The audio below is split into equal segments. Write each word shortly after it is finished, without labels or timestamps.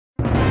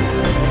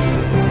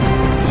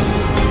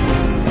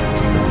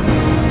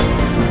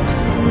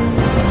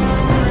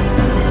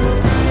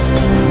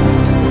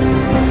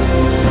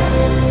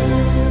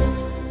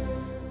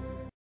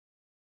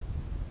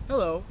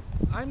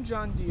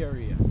John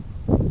diarrhea.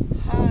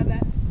 Ha,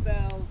 that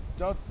spells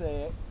Don't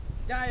say it.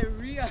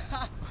 diarrhea.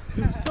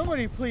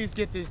 Somebody please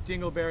get this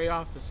dingleberry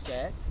off the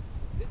set.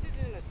 This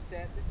isn't a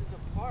set, this is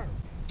a park.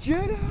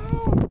 Get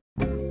out!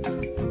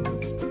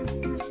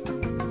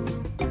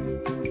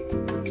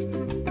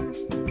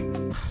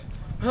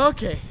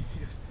 Okay,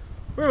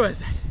 where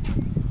was I?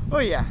 Oh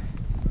yeah,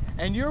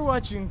 and you're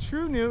watching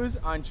True News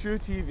on True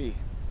TV.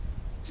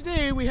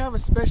 Today we have a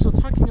special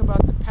talking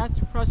about the path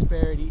to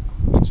prosperity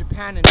in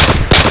Japan and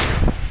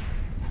Mexico.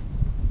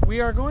 We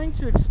are going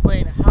to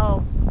explain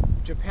how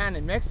Japan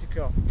and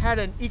Mexico had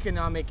an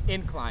economic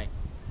incline.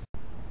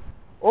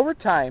 Over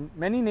time,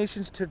 many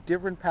nations took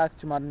different paths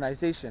to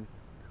modernization.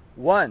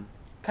 1.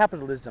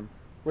 Capitalism,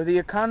 where the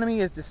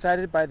economy is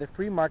decided by the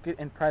free market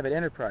and private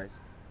enterprise.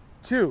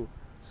 2.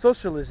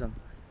 Socialism,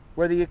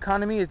 where the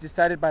economy is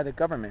decided by the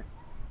government.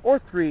 Or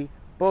 3.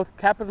 Both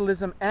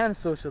capitalism and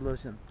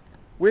socialism,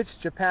 which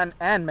Japan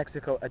and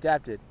Mexico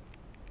adapted.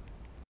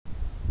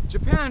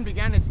 Japan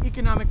began its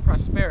economic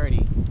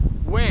prosperity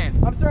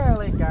when... I'm sorry I'm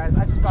late, guys.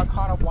 I just got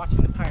caught up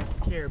watching the Pirates of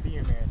the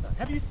Caribbean marathon.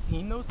 Have you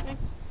seen those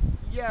things?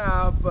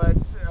 Yeah, but...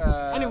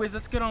 Anyways,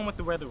 let's get on with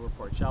the weather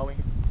report, shall we?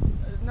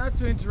 Not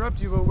to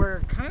interrupt you, but we're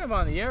kind of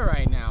on the air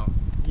right now.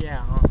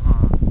 Yeah,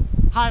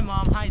 Hi,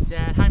 Mom. Hi,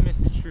 Dad. Hi,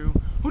 Mr. Trieu.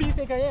 Who do you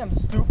think I am,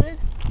 stupid?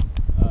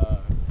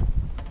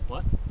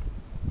 What?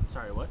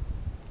 Sorry, what?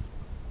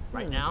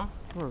 Right now?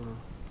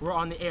 We're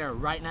on the air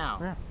right now.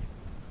 Yeah.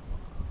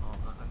 Oh,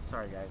 I'm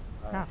sorry, guys.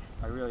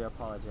 I really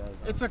apologize.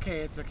 It's okay,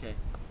 it's okay.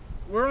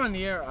 We're on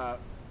the air.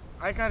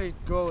 I gotta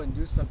go and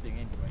do something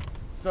anyway.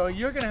 So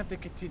you're gonna have to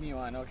continue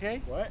on,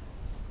 okay? What?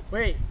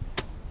 Wait.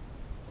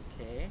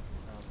 Okay.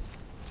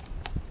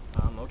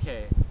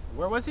 Okay.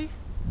 Where was he?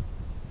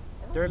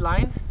 Third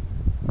line?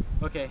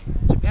 Okay.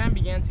 Japan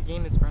began to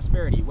gain its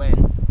prosperity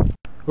when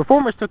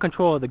reformers took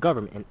control of the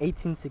government in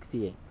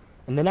 1868.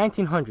 In the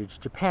 1900s,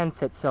 Japan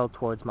set sail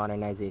towards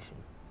modernization.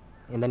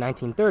 In the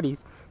 1930s,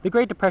 the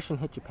Great Depression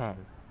hit Japan.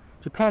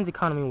 Japan's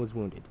economy was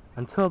wounded,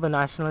 until the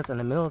nationalists and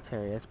the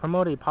militarists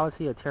promoted a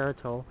policy of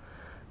territorial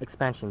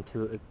expansion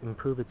to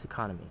improve its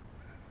economy.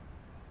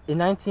 In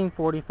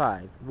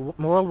 1945,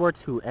 World War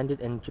II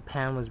ended and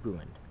Japan was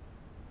ruined.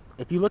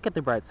 If you look at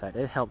the bright side,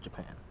 it helped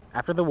Japan.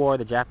 After the war,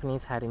 the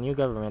Japanese had a new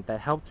government that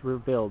helped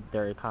rebuild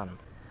their economy.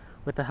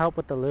 With the help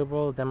of the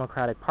Liberal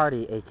Democratic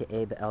Party,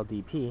 aka the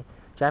LDP,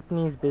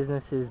 Japanese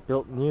businesses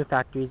built new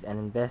factories and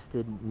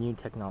invested in new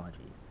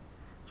technologies.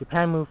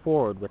 Japan moved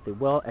forward with a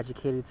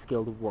well-educated,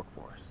 skilled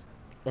workforce.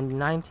 In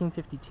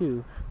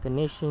 1952, the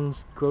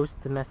nation's gross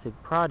domestic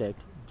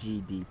product,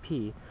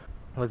 GDP,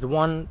 was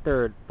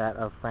 1/3 that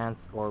of France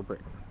or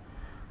Britain.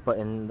 But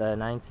in the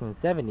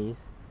 1970s,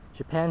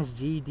 Japan's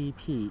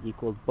GDP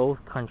equaled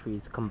both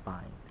countries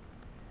combined.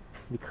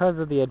 Because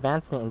of the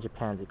advancement in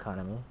Japan's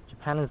economy,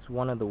 Japan is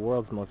one of the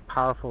world's most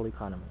powerful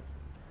economies.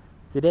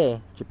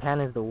 Today,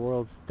 Japan is the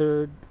world's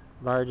third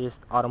largest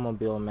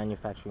automobile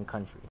manufacturing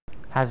country,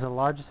 has the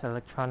largest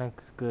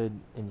electronics good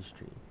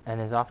industry, and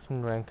is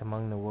often ranked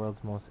among the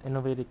world's most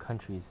innovative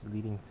countries,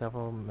 leading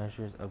several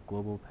measures of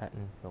global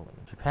patent filing.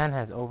 Japan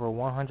has over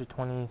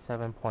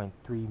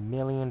 127.3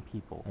 million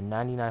people, and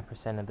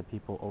 99% of the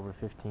people over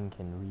 15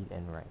 can read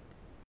and write.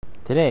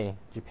 Today,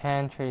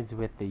 Japan trades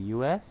with the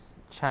US,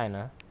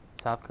 China,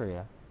 South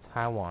Korea,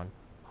 Taiwan,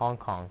 Hong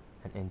Kong,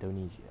 and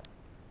Indonesia.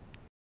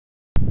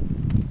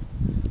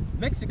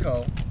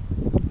 Mexico.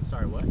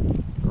 Sorry, what?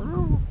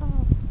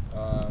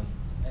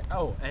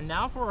 Oh, and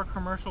now for a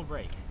commercial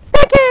break.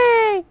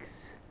 Pancakes!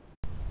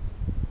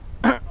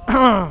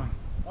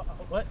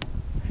 What?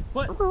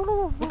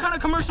 What kind of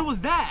commercial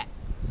was that?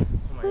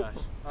 Oh my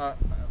gosh.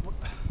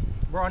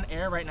 We're on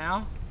air right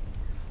now?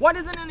 Why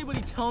doesn't anybody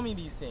tell me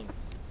these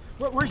things?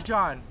 Where's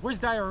John? Where's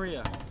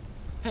diarrhea?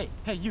 Hey,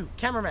 you,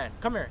 cameraman,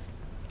 come here.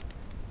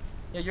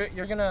 Yeah,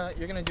 you're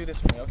gonna do this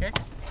for me, okay?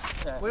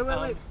 Wait,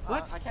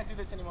 what? I can't do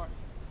this anymore.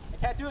 I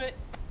can't do it.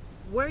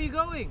 Where are you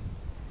going?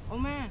 Oh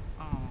man.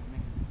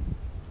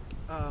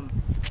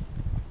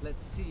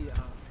 Let's see.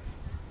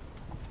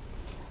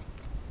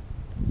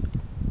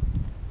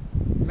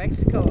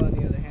 Mexico, on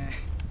the other hand,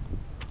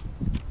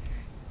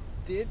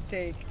 did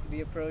take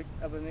the approach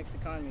of a mixed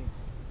economy,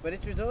 but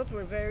its results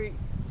were very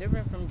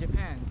different from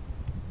Japan.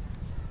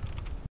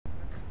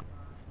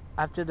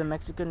 After the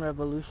Mexican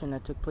Revolution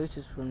that took place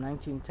from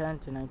 1910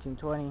 to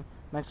 1920,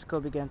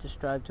 Mexico began to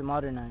strive to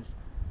modernize.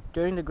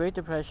 During the Great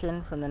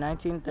Depression from the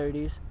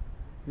 1930s,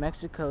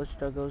 Mexico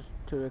struggles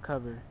to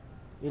recover.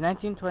 In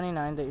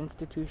 1929, the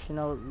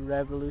Institutional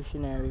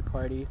Revolutionary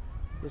Party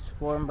was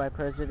formed by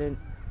President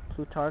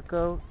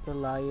Plutarco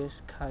Elias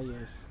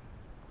Calles.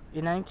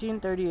 In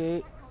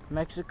 1938,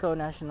 Mexico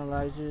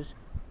nationalizes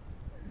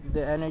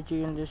the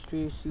energy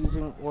industry,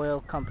 seizing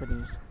oil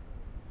companies.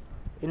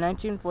 In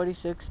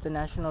 1946, the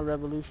National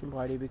Revolution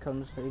Party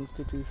becomes the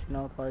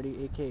Institutional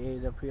Party, aka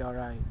the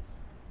PRI.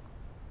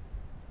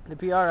 The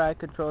PRI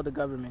control the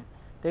government.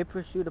 They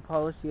pursued a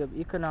policy of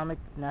economic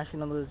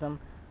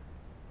nationalism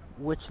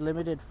which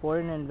limited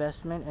foreign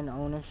investment and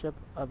ownership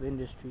of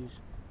industries.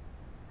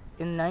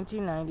 In the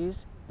 1990s,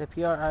 the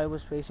PRI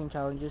was facing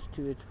challenges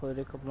to its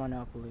political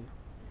monopoly.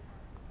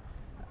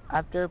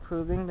 After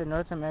approving the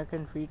North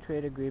American Free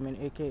Trade Agreement,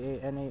 aka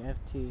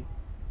NAFT,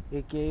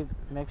 it gave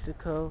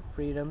Mexico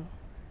freedom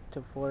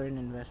to foreign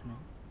investment.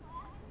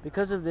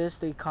 Because of this,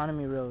 the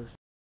economy rose.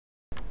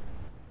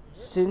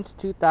 Since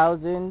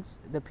 2000s,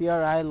 the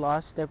PRI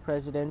lost their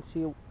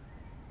presidency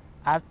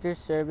after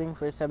serving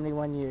for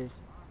 71 years.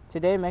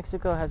 Today,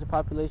 Mexico has a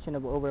population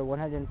of over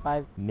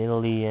 105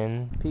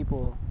 million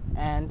people,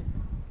 and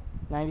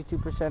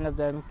 92% of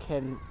them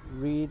can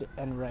read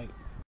and write.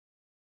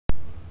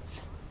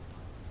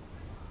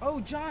 Oh,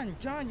 John,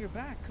 you're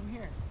back. Come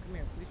here,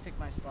 please take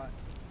my spot.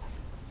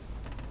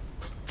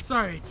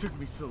 Sorry it took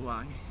me so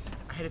long.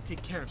 I had to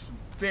take care of some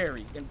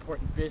very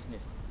important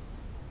business.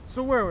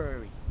 So where were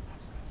we?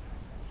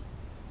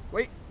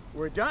 Wait,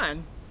 we're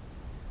done?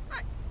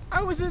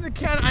 I was in the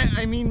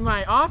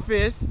my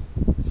office.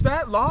 Is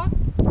that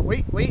long?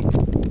 Wait.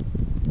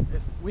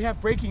 We have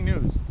breaking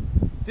news.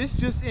 This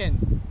just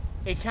in.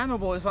 A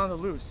cannibal is on the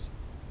loose.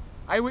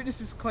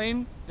 Eyewitnesses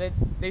claim that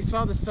they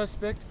saw the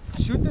suspect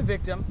shoot the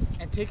victim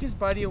and take his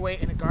body away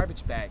in a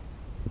garbage bag.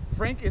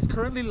 Frank is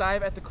currently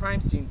live at the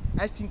crime scene,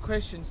 asking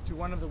questions to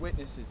one of the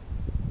witnesses.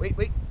 Wait,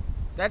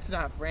 that's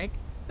not Frank.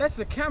 That's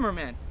the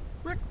cameraman.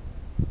 Rick,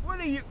 what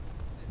are you...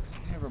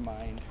 Never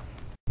mind.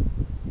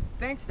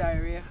 Thanks,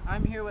 Diarrhea.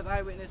 I'm here with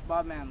eyewitness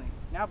Bob Manley.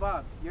 Now,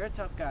 Bob, you're a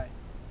tough guy.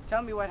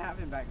 Tell me what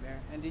happened back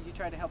there, and did you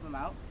try to help him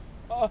out?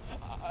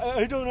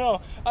 I don't know.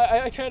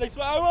 I can't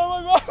explain. I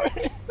want my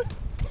mommy.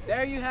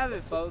 There you have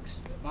it, folks.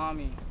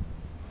 Mommy.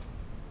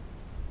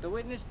 The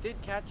witness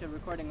did catch a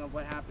recording of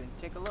what happened.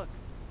 Take a look.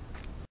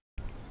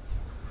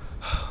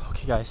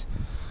 Okay, guys.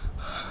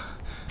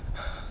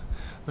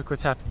 Look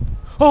what's happening.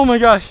 Oh my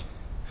gosh!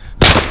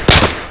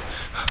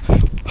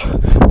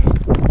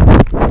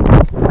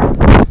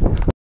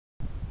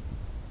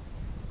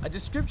 A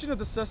description of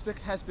the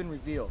suspect has been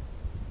revealed.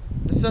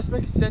 The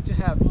suspect is said to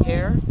have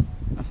hair,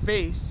 a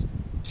face,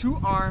 2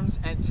 arms,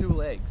 and 2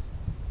 legs.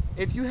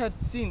 If you have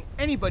seen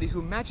anybody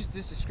who matches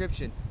this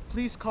description,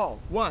 please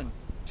call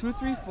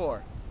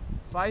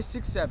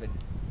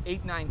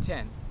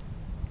 1-234-567-8910.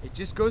 It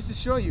just goes to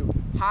show you,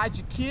 hide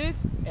your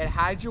kids and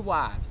hide your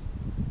wives.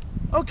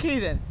 Okay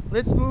then,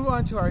 let's move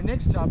on to our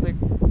next topic,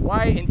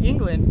 why in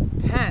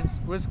England,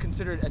 pants was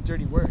considered a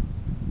dirty word.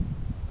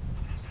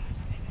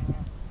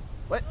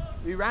 What?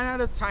 We ran out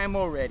of time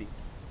already.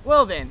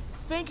 Well then,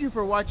 thank you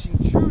for watching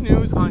True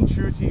News on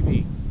True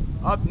TV.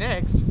 Up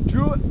next,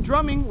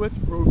 drumming with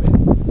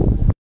Ruben.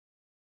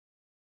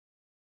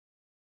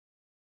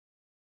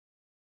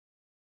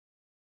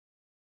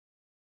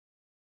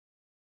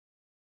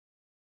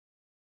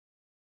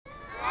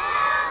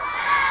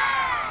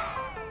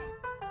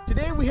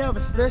 Today we have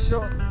a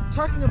special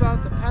talking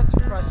about the path to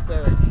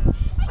prosperity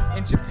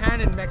in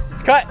Japan and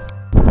Mexico. Cut!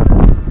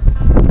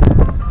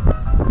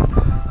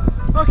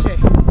 Okay,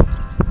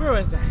 where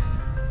was I?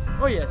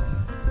 Oh yes,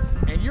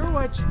 and you're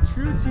watching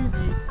True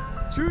TV,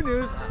 True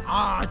News.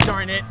 Ah,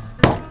 darn it!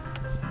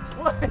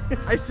 What?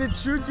 I said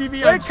True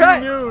TV on True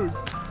News.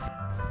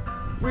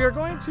 We are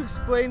going to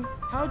explain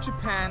how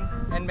Japan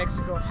and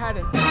Mexico had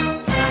it.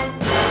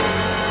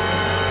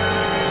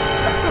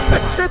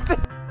 Tristan!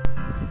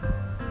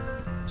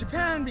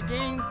 Japan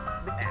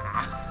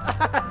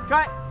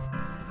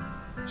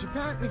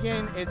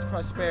began its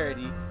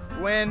prosperity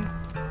when...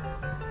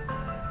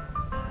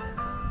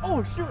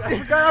 Oh shoot, I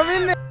forgot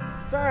I'm in there!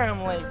 Sorry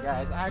I'm late,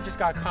 guys. I just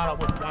got caught up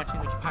with watching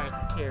the Pirates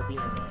of the Caribbean,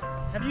 man.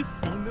 Have you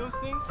seen those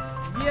things?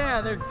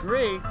 Yeah, they're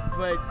great,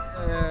 but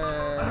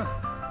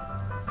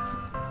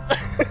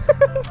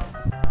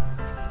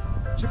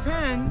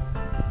Japan...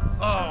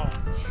 Oh,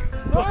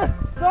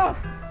 stop!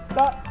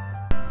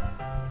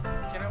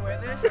 Can I wear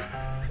this?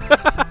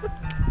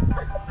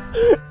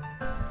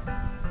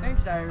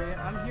 Thanks, Diarrhea.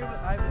 I'm here with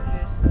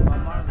eyewitness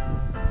Bob Marley.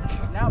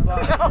 Now,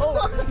 Bob.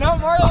 No, not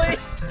Marley!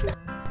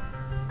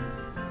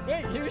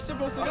 Wait, you're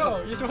supposed to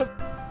go. You're supposed to...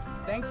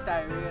 Thanks,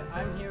 Diarrhea.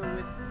 I'm here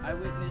with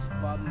eyewitness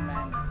Bob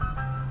Manley.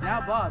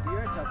 Now, Bob,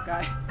 you're a tough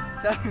guy.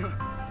 Tell me.